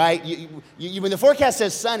 all right, when the forecast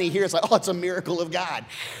says sunny, here it's like, oh, it's a miracle of God.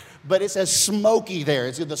 But it says smoky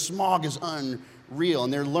there. The smog is unreal,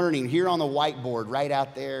 and they're learning here on the whiteboard right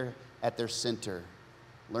out there at their center,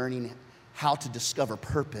 learning how to discover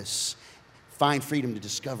purpose, find freedom to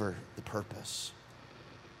discover the purpose.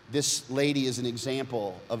 This lady is an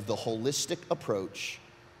example of the holistic approach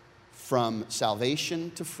from salvation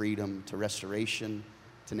to freedom to restoration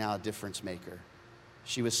to now a difference maker.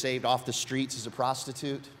 She was saved off the streets as a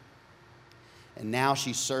prostitute, and now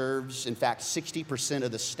she serves. In fact, 60%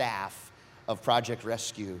 of the staff of Project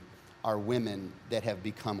Rescue are women that have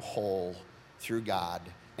become whole through God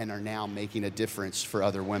and are now making a difference for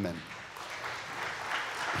other women.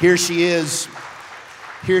 Here she is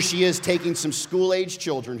taking some school-age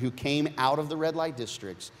children who came out of the red light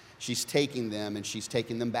districts. She's taking them and she's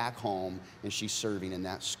taking them back home, and she's serving in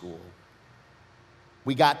that school.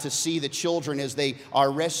 We got to see the children as they are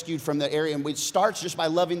rescued from the area. And it starts just by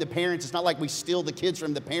loving the parents. It's not like we steal the kids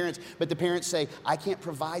from the parents, but the parents say, I can't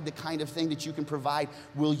provide the kind of thing that you can provide.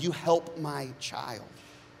 Will you help my child?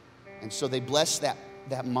 And so they bless that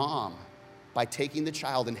mom by taking the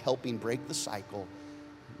child and helping break the cycle.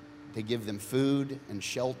 They give them food and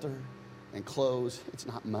shelter and clothes. It's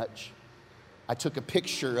not much. I took a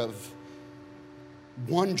picture of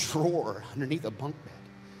one drawer underneath a bunk bed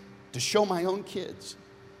to show my own kids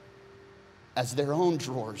as their own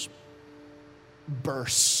drawers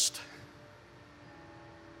burst.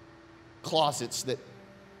 Closets that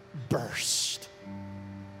burst.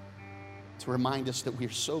 To remind us that we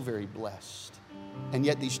are so very blessed. And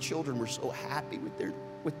yet these children were so happy with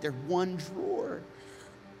their one drawer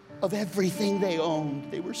of everything they owned.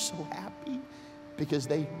 They were so happy because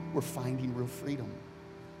they were finding real freedom.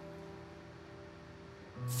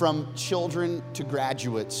 From children to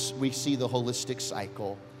graduates, we see the holistic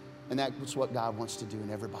cycle. And that's what God wants to do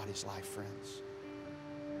in everybody's life, friends.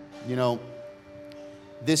 You know,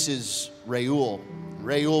 this is Raul.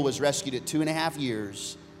 Raul was rescued at 2.5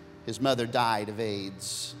 years. His mother died of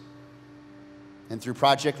AIDS. And through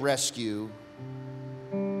Project Rescue,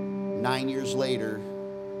 9 years later,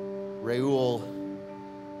 Raul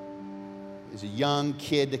is a young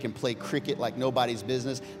kid that can play cricket like nobody's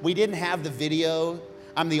business. We didn't have the video.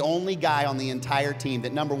 I'm the only guy on the entire team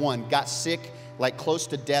that, number one, got sick, like close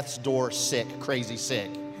to death's door sick, crazy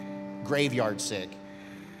sick, graveyard sick.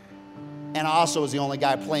 And I also was the only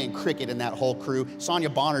guy playing cricket in that whole crew. Sonia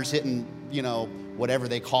Bonner's hitting, whatever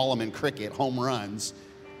they call them in cricket, home runs.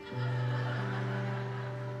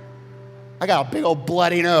 I got a big old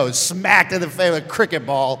bloody nose, smacked in the face with a cricket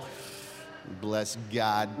ball. Bless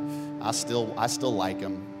God. I still like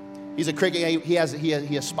him. He's a cricket, he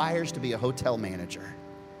aspires to be a hotel manager.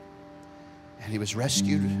 And he was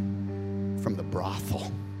rescued from the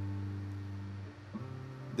brothel.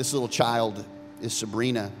 This little child is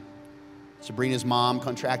Sabrina. Sabrina's mom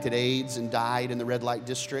contracted AIDS and died in the red light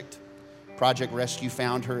district. Project Rescue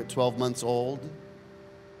found her at 12 months old.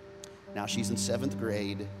 Now she's in 7th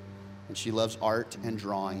grade, and she loves art and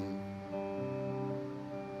drawing.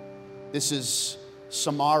 This is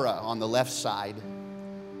Samara on the left side.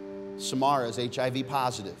 Samara is HIV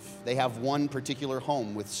positive. They have one particular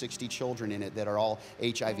home with 60 children in it that are all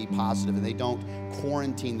HIV positive, and they don't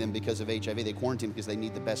quarantine them because of HIV. They quarantine because they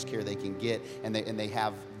need the best care they can get, and they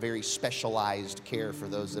have very specialized care for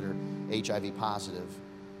those that are HIV positive.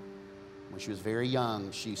 When she was very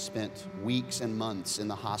young, she spent weeks and months in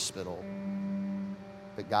the hospital,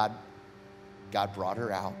 but God brought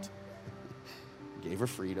her out, gave her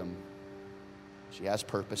freedom. She has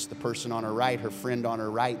purpose. The person on her right, her friend on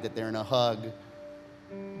her right, that they're in a hug.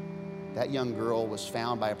 That young girl was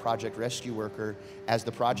found by a Project Rescue worker. As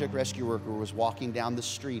the Project Rescue worker was walking down the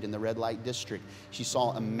street in the red light district, she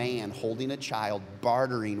saw a man holding a child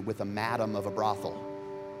bartering with a madam of a brothel.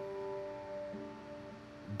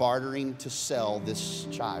 Bartering to sell this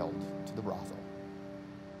child to the brothel.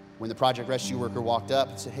 When the Project Rescue worker walked up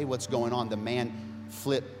and said, "Hey, what's going on?" the man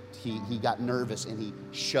flipped. He got nervous and he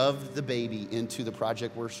shoved the baby into the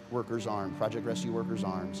Project Rescue worker's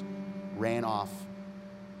arms, ran off.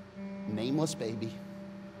 Nameless baby.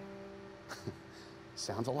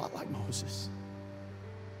 Sounds a lot like Moses.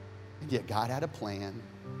 And yet God had a plan.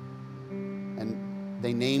 And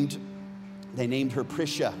they named her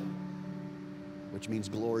Prisha, which means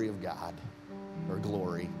glory of God, or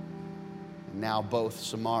glory. And now both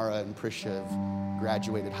Samara and Prisha have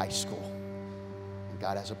graduated high school. And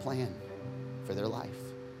God has a plan for their life.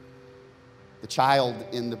 The child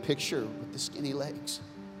in the picture with the skinny legs,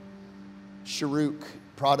 Sharuk,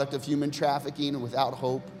 product of human trafficking and without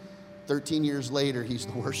hope. 13 years later, he's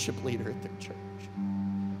the worship leader at their church.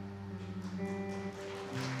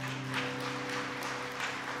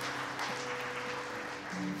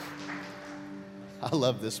 I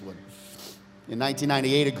love this one. In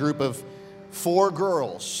 1998, a group of 4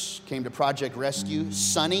 girls came to Project Rescue.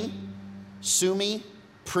 Sunny, Sumi,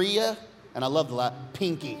 Priya, and I love the last,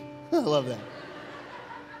 Pinky. I love that.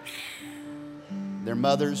 Their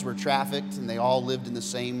mothers were trafficked and they all lived in the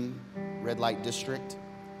same red light district.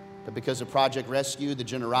 But because of Project Rescue, the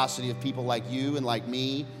generosity of people like you and like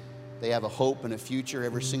me, they have a hope and a future.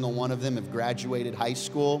 Every single one of them have graduated high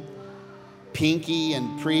school. Pinky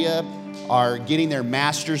and Priya are getting their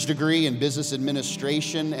master's degree in business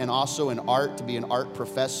administration and also in art, to be an art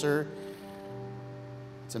professor.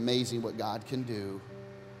 It's amazing what God can do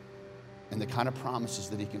and the kind of promises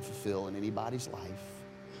that He can fulfill in anybody's life.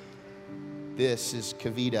 This is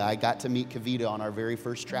Kavita. I got to meet Kavita on our very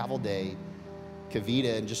first travel day.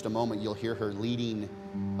 Kavita, in just a moment, you'll hear her leading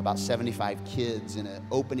about 75 kids in an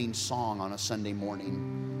opening song on a Sunday morning.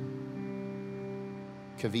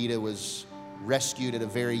 Kavita was rescued at a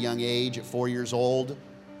very young age, at 4 years old.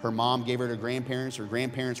 Her mom gave her to grandparents. Her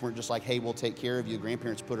grandparents weren't just like, "Hey, we'll take care of you."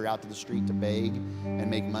 Grandparents put her out to the street to beg and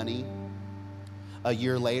make money. A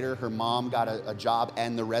year later, her mom got a job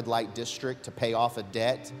in the red light district to pay off a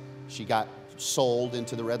debt. She got sold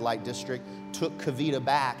into the red light district, took Kavita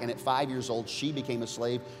back, and at 5 years old, she became a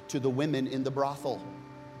slave to the women in the brothel,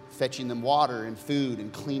 fetching them water and food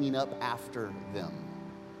and cleaning up after them.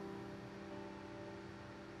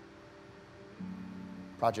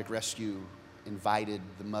 Project Rescue invited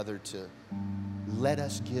the mother to let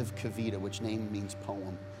us give Kavita, which name means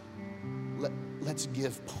poem. Let's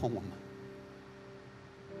give poem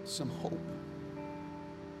some hope.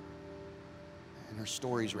 And her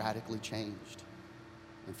story's radically changed.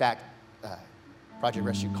 In fact, Project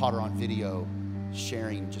Rescue caught her on video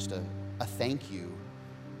sharing just a thank you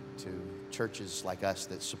to churches like us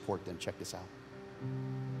that support them. Check this out.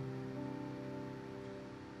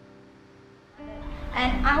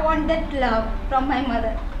 And I want that love from my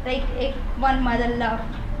mother, like if one mother loved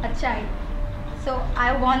a child. So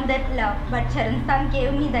I want that love, but Charan San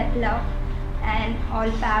gave me that love and all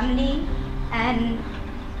family. And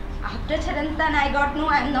after Charan San, I got no,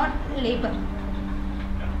 I am not labor.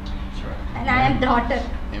 That's right. And I am daughter.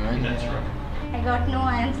 Amen. That's right. I got no,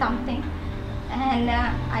 I am something. And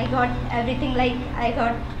I got everything, like I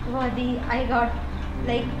got worthy, I got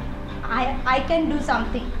like, I can do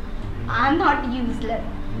something. I'm not useless.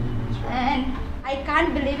 And I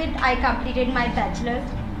can't believe it, I completed my bachelor's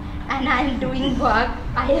and I'm doing work.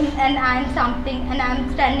 I am something, and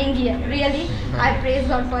I'm standing here. Really, I praise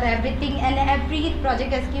God for everything, and every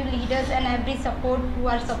Project Rescue leaders and every support who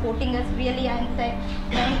are supporting us. Really, I am saying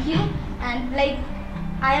thank you. And like,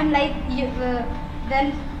 I am like you,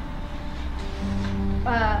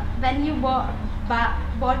 when you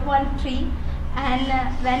bought one tree,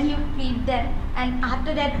 and when you feed them, and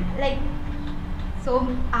after that, like, so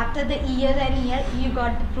after the year and year, you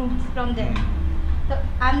got the fruits from them. So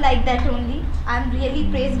I'm like that only. I'm really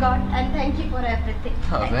praise God and thank you for everything.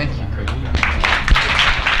 Oh, thank you, Kavita.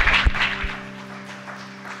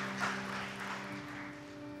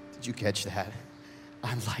 Did you catch that?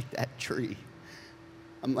 I'm like that tree.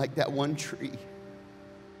 I'm like that one tree.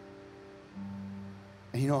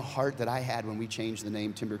 And you know, a heart that I had when we changed the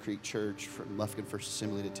name Timber Creek Church from Lufkin First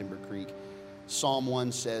Assembly to Timber Creek. Psalm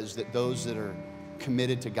 1 says that those that are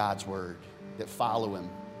committed to God's word, that follow Him,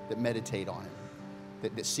 that meditate on Him,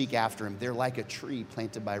 that seek after Him, they're like a tree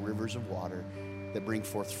planted by rivers of water that bring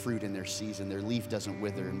forth fruit in their season. Their leaf doesn't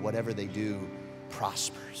wither, and whatever they do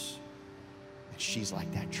prospers. And she's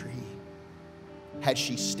like that tree. Had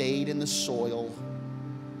she stayed in the soil,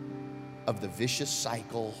 of the vicious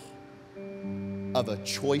cycle of a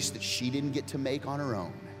choice that she didn't get to make on her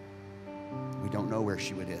own, we don't know where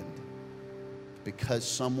she would end. Because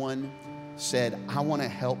someone said, I want to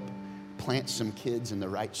help plant some kids in the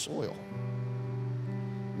right soil.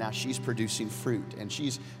 Now she's producing fruit, and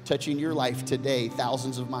she's touching your life today,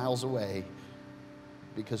 thousands of miles away,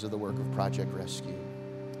 because of the work of Project Rescue.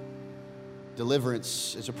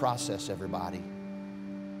 Deliverance is a process, everybody.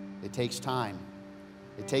 It takes time.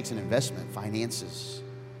 It takes an investment, finances.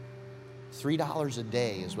 $3 a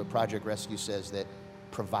day is what Project Rescue says that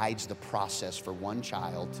provides the process for one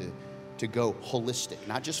child to go holistic.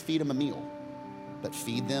 Not just feed them a meal, but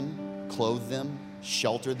feed them, clothe them,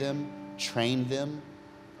 shelter them, train them,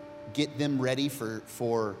 get them ready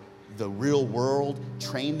for the real world,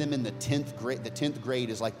 train them in the 10th grade. The 10th grade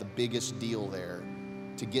is like the biggest deal there,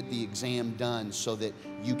 to get the exam done so that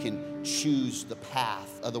you can choose the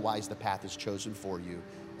path. Otherwise, the path is chosen for you,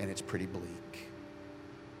 and it's pretty bleak.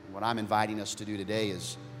 What I'm inviting us to do today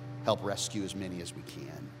is help rescue as many as we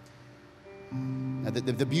can. Now,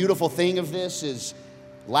 the beautiful thing of this is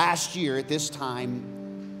last year at this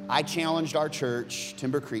time, I challenged our church,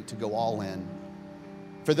 Timber Creek, to go all in.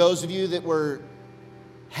 For those of you that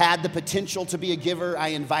had the potential to be a giver, I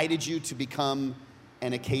invited you to become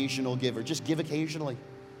an occasional giver. Just give occasionally.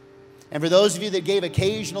 And for those of you that gave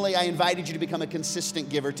occasionally, I invited you to become a consistent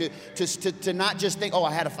giver, to not just think, oh,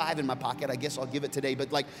 I had a $5 in my pocket, I guess I'll give it today,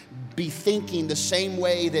 but like be thinking the same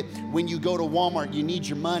way that when you go to Walmart, you need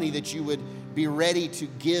your money, that you would be ready to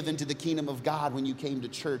give into the kingdom of God when you came to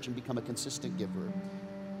church, and become a consistent giver.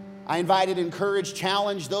 I invited, encouraged,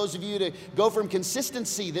 challenged those of you to go from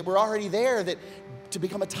consistency that were already there, to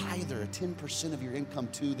become a tither, 10% of your income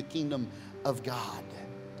to the kingdom of God.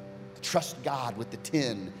 Trust God with the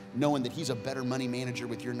 10, knowing that He's a better money manager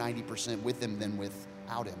with your 90% with Him than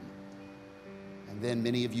without Him. And then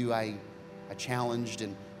many of you I challenged,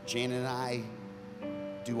 and Janet and I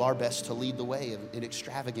do our best to lead the way in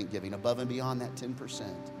extravagant giving, above and beyond that 10%.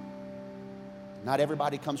 Not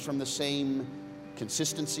everybody comes from the same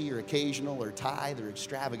consistency or occasional or tithe or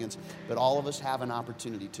extravagance, but all of us have an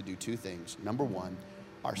opportunity to do two things. Number one,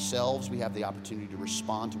 ourselves, we have the opportunity to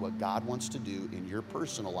respond to what God wants to do in your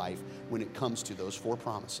personal life when it comes to those 4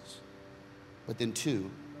 promises. But then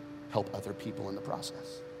 2, help other people in the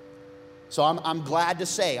process. So I'm glad to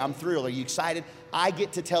say, I'm thrilled. Are you excited? I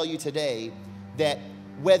get to tell you today that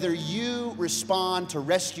whether you respond to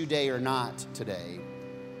Rescue Day or not today,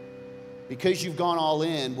 because you've gone all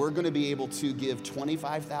in, we're going to be able to give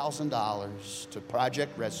 $25,000 to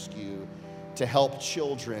Project Rescue to help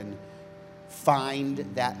children find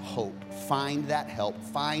that hope, find that help,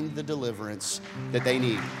 find the deliverance that they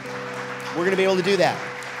need. We're going to be able to do that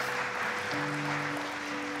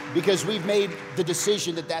because we've made the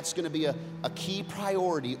decision that that's going to be a key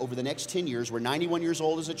priority over the next 10 years. We're 91 years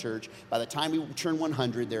old as a church. By the time we turn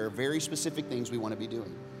 100, there are very specific things we want to be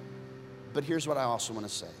doing. But here's what I also want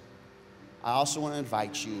to say. I also want to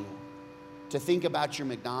invite you to think about your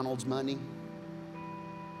McDonald's money,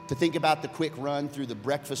 to think about the quick run through the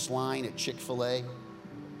breakfast line at Chick-fil-A.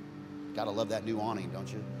 Gotta love that new awning,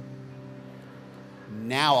 don't you?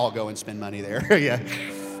 Now I'll go and spend money there. Yeah.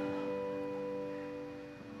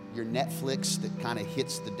 Your Netflix that kind of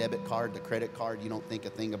hits the debit card, the credit card you don't think a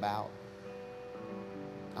thing about.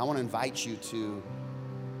 I want to invite you to,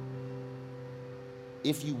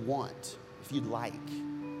 if you want, if you'd like,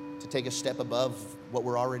 to take a step above what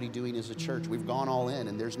we're already doing as a church. We've gone all in,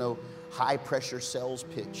 and there's no high pressure sales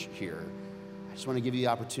pitch here. I just want to give you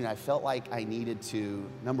the opportunity. I felt like I needed to,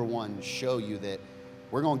 number one, show you that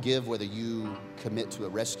we're going to give whether you commit to a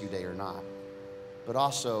rescue day or not. But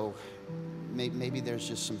also, maybe there's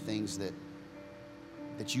just some things that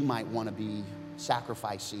you might want to be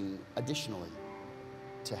sacrificing additionally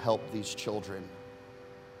to help these children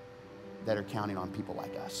that are counting on people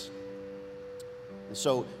like us. And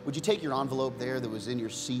so, would you take your envelope there that was in your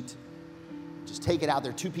seat? Just take it out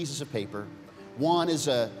there, 2 pieces of paper. One is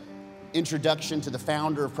an introduction to the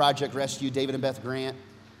founder of Project Rescue, David and Beth Grant.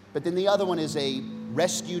 But then the other one is a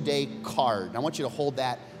Rescue Day card. And I want you to hold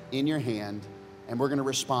that in your hand, and we're going to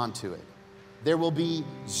respond to it. There will be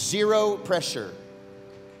 0 pressure,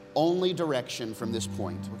 only direction from this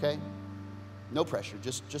point, okay? No pressure,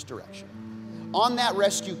 just direction. On that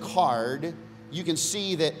rescue card, you can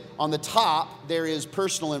see that on the top, there is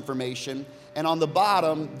personal information, and on the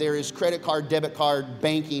bottom, there is credit card, debit card,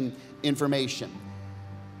 banking information.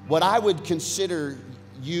 What I would consider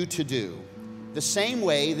you to do, the same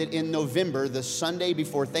way that in November, the Sunday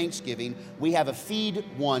before Thanksgiving, we have a Feed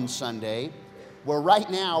One Sunday, where right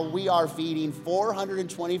now we are feeding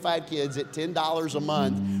 425 kids at $10 a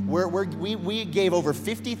month. We gave over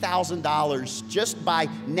 $50,000 just by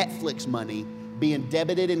Netflix money being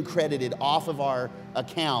debited and credited off of our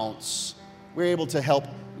accounts. We're able to help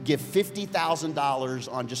give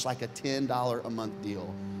 $50,000 on just like a $10 a month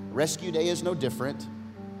deal. Rescue Day is no different.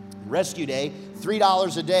 Rescue Day,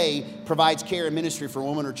 $3 a day, provides care and ministry for a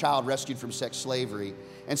woman or child rescued from sex slavery.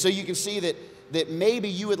 And so you can see that maybe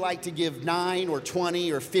you would like to give 9 or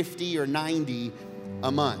 20 or 50 or 90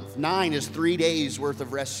 a month. 9 is 3 days worth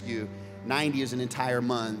of rescue. 90 is an entire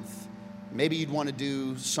month. Maybe you'd want to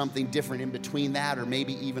do something different in between that, or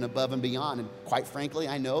maybe even above and beyond. And quite frankly,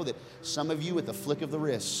 I know that some of you with the flick of the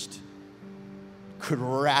wrist could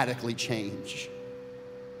radically change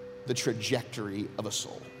the trajectory of a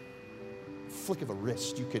soul. Flick of a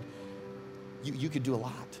wrist, you could do a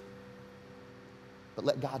lot. But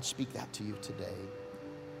let God speak that to you today.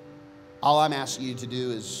 All I'm asking you to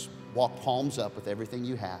do is walk palms up with everything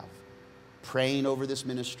you have, praying over this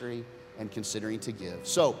ministry and considering to give.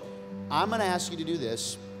 So I'm going to ask you to do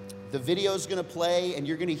this. The video is going to play and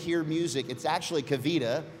you're going to hear music. It's actually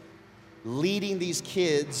Kavita leading these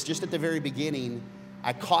kids just at the very beginning.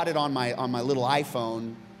 I caught it on my little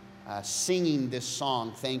iPhone, singing this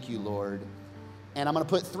song, Thank You, Lord. And I'm going to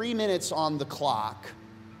put 3 minutes on the clock.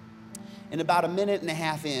 And about a minute and a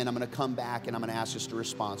half in, I'm going to come back and I'm going to ask us to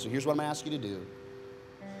respond. So here's what I'm going to ask you to do.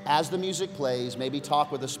 As the music plays, maybe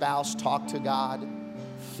talk with a spouse, talk to God,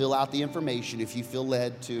 fill out the information if you feel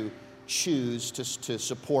led to choose to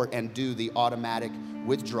support and do the automatic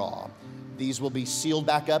withdrawal. These will be sealed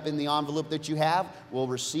back up in the envelope that you have. We'll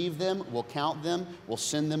receive them, we'll count them, we'll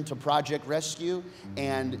send them to Project Rescue,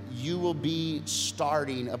 and you will be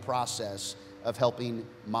starting a process of helping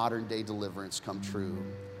modern day deliverance come true.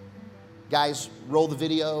 Guys, roll the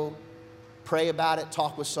video, pray about it,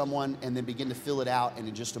 talk with someone, and then begin to fill it out, and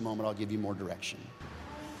in just a moment I'll give you more direction.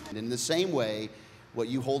 And in the same way, what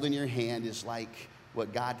you hold in your hand is like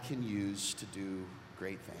what God can use to do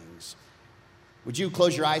great things. Would you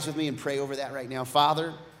close your eyes with me and pray over that right now?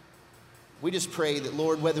 Father, we just pray that,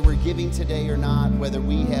 Lord, whether we're giving today or not, whether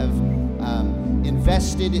we have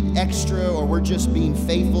invested extra or we're just being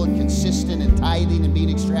faithful and consistent and tithing and being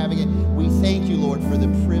extravagant, we thank you, Lord, for the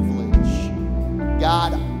privilege.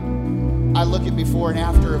 God, I look at before and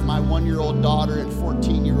after of my 1-year-old daughter and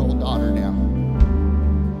 14-year-old daughter now.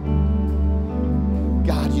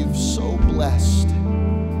 God, you've so blessed.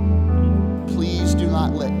 Please do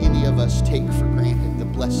not let any of us take for granted the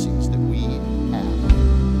blessings that we have.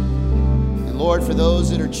 And Lord, for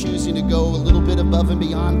those that are choosing to go a little bit above and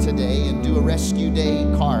beyond today and do a Rescue Day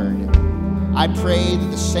card, I pray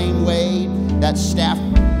that the same way that staff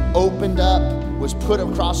opened up, was put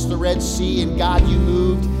across the Red Sea, and God, you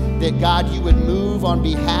moved, that God, you would move on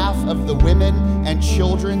behalf of the women and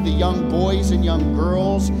children, the young boys and young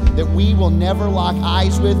girls that we will never lock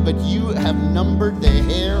eyes with, but you have numbered the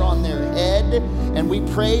hair on their head. And we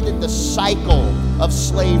pray that the cycle of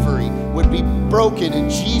slavery would be broken in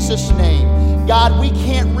Jesus' name. God, we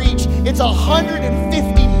can't reach, it's a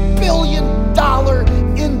 $150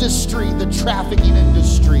 billion industry, the trafficking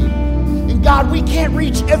industry. And God, we can't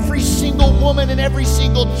reach every single woman and every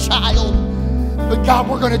single child. But God,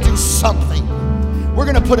 we're going to do something. We're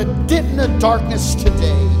going to put a dent in the darkness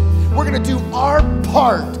today. We're going to do our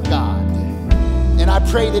part, God. And I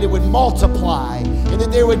pray that it would multiply and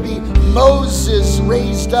that there would be Moses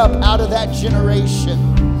raised up out of that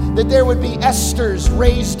generation. That there would be Esther's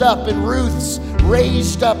raised up and Ruth's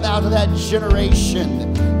raised up out of that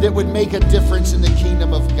generation that would make a difference in the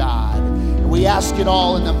kingdom of God. And we ask it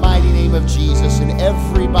all in the mighty name of Jesus. And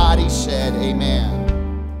everybody said, amen.